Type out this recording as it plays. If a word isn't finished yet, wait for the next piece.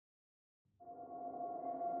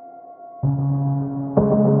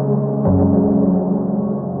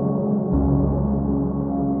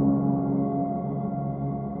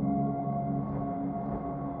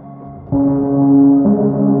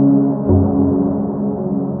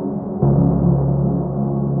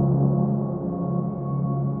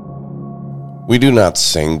We do not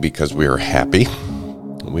sing because we are happy.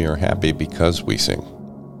 We are happy because we sing.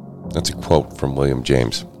 That's a quote from William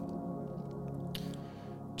James.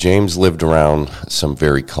 James lived around some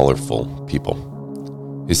very colorful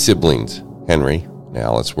people. His siblings, Henry and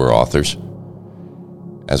Alice, were authors,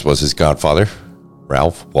 as was his godfather,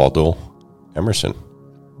 Ralph Waldo Emerson.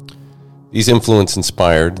 These influences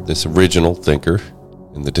inspired this original thinker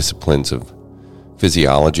in the disciplines of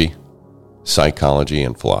physiology, psychology,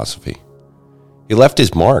 and philosophy. He left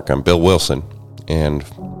his mark on Bill Wilson and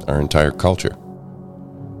our entire culture.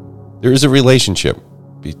 There is a relationship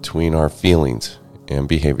between our feelings and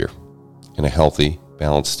behavior. In a healthy,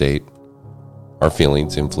 balanced state, our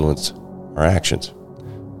feelings influence our actions,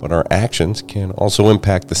 but our actions can also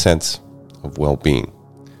impact the sense of well-being.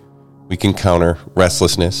 We can counter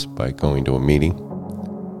restlessness by going to a meeting.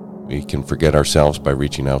 We can forget ourselves by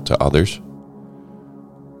reaching out to others.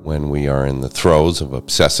 When we are in the throes of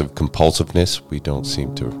obsessive compulsiveness, we don't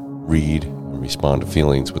seem to read and respond to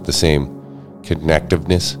feelings with the same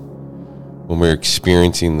connectiveness. When we're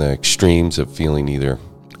experiencing the extremes of feeling either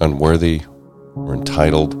unworthy or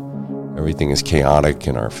entitled, everything is chaotic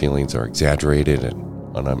and our feelings are exaggerated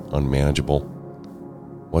and unmanageable.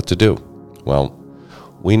 What to do? Well,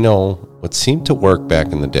 we know what seemed to work back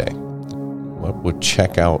in the day, what would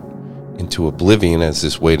check out into oblivion as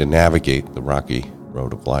this way to navigate the rocky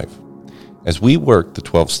road of life. As we work the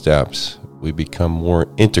 12 steps, we become more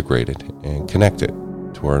integrated and connected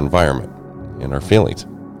to our environment and our feelings.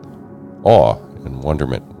 Awe and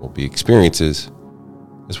wonderment will be experiences,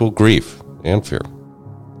 as will grief and fear.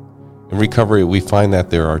 In recovery, we find that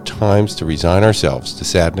there are times to resign ourselves to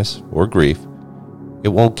sadness or grief. It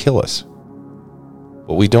won't kill us,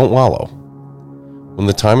 but we don't wallow. When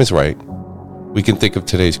the time is right, we can think of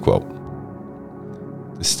today's quote.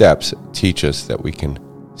 The steps teach us that we can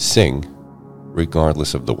sing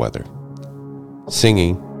regardless of the weather.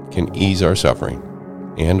 Singing can ease our suffering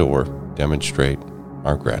and or demonstrate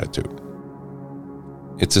our gratitude.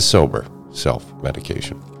 It's a sober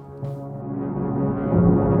self-medication.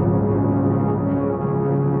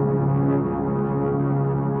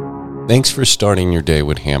 Thanks for starting your day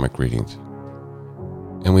with hammock readings,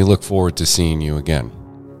 and we look forward to seeing you again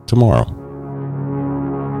tomorrow.